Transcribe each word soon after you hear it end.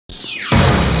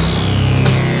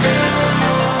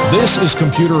This is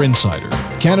Computer Insider,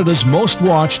 Canada's most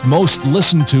watched, most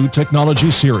listened to technology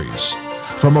series.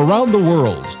 From around the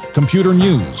world, computer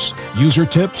news, user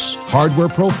tips, hardware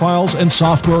profiles, and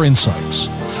software insights.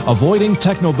 Avoiding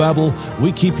technobabble,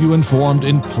 we keep you informed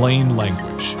in plain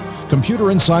language.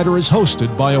 Computer Insider is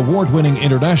hosted by award-winning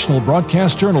international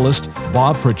broadcast journalist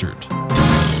Bob Pilchard.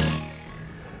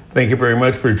 Thank you very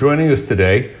much for joining us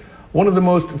today. One of the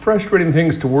most frustrating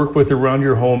things to work with around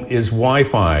your home is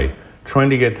Wi-Fi.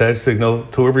 Trying to get that signal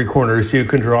to every corner so you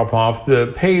can drop off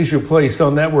the pay-as-you-play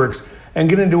cell networks and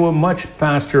get into a much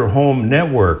faster home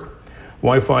network.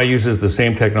 Wi-Fi uses the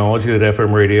same technology that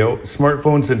FM radio,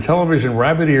 smartphones, and television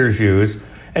rabbit ears use,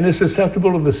 and is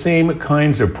susceptible to the same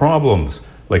kinds of problems,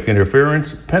 like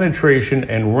interference, penetration,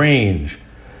 and range.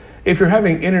 If you're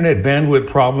having internet bandwidth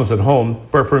problems at home,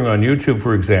 buffering on YouTube,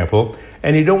 for example,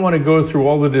 and you don't want to go through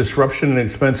all the disruption and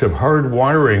expensive hard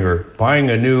wiring or buying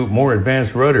a new, more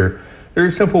advanced router, there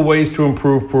are simple ways to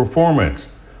improve performance.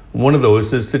 One of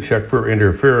those is to check for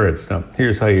interference. Now,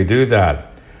 here's how you do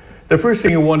that. The first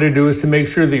thing you want to do is to make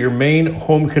sure that your main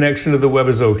home connection to the web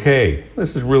is okay.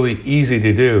 This is really easy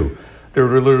to do. There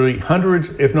are literally hundreds,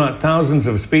 if not thousands,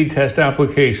 of speed test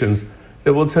applications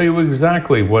that will tell you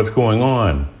exactly what's going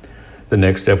on. The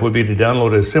next step would be to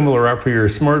download a similar app for your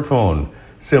smartphone.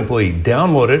 Simply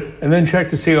download it and then check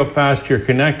to see how fast you're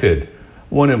connected.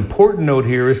 One important note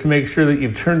here is to make sure that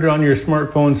you've turned on your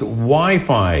smartphone's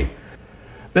Wi-Fi.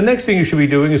 The next thing you should be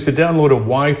doing is to download a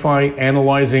Wi-Fi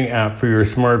analyzing app for your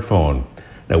smartphone.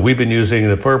 Now, we've been using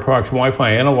the Firefox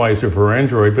Wi-Fi Analyzer for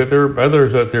Android, but there are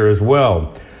others out there as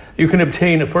well. You can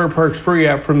obtain Firefox's free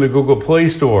app from the Google Play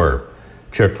Store.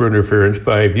 Check for interference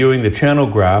by viewing the channel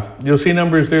graph. You'll see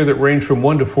numbers there that range from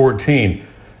 1 to 14.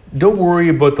 Don't worry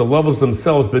about the levels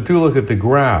themselves, but do look at the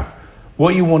graph.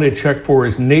 What you want to check for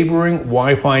is neighboring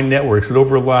Wi-Fi networks that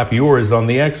overlap yours on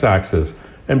the x-axis.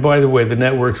 And by the way, the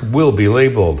networks will be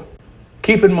labeled.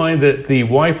 Keep in mind that the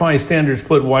Wi-Fi standard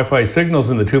split Wi-Fi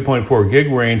signals in the 2.4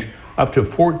 gig range up to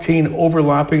 14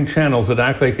 overlapping channels that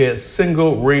act like a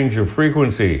single range of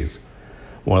frequencies.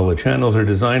 While the channels are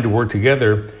designed to work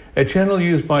together, a channel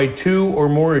used by two or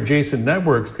more adjacent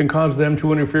networks can cause them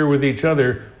to interfere with each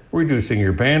other, reducing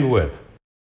your bandwidth.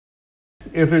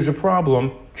 If there's a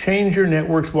problem, change your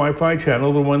network's Wi-Fi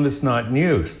channel to one that's not in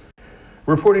use.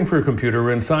 Reporting for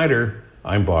Computer Insider,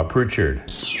 I'm Bob Pritchard.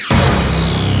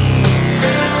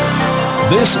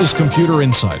 This is Computer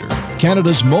Insider,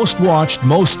 Canada's most watched,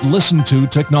 most listened to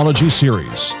technology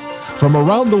series. From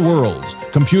around the world,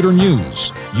 computer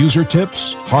news, user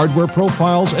tips, hardware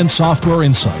profiles, and software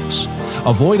insights.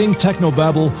 Avoiding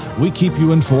technobabble, we keep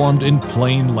you informed in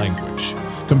plain language.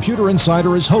 Computer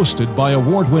Insider is hosted by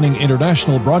award-winning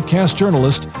international broadcast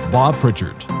journalist Bob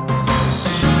Pilchard.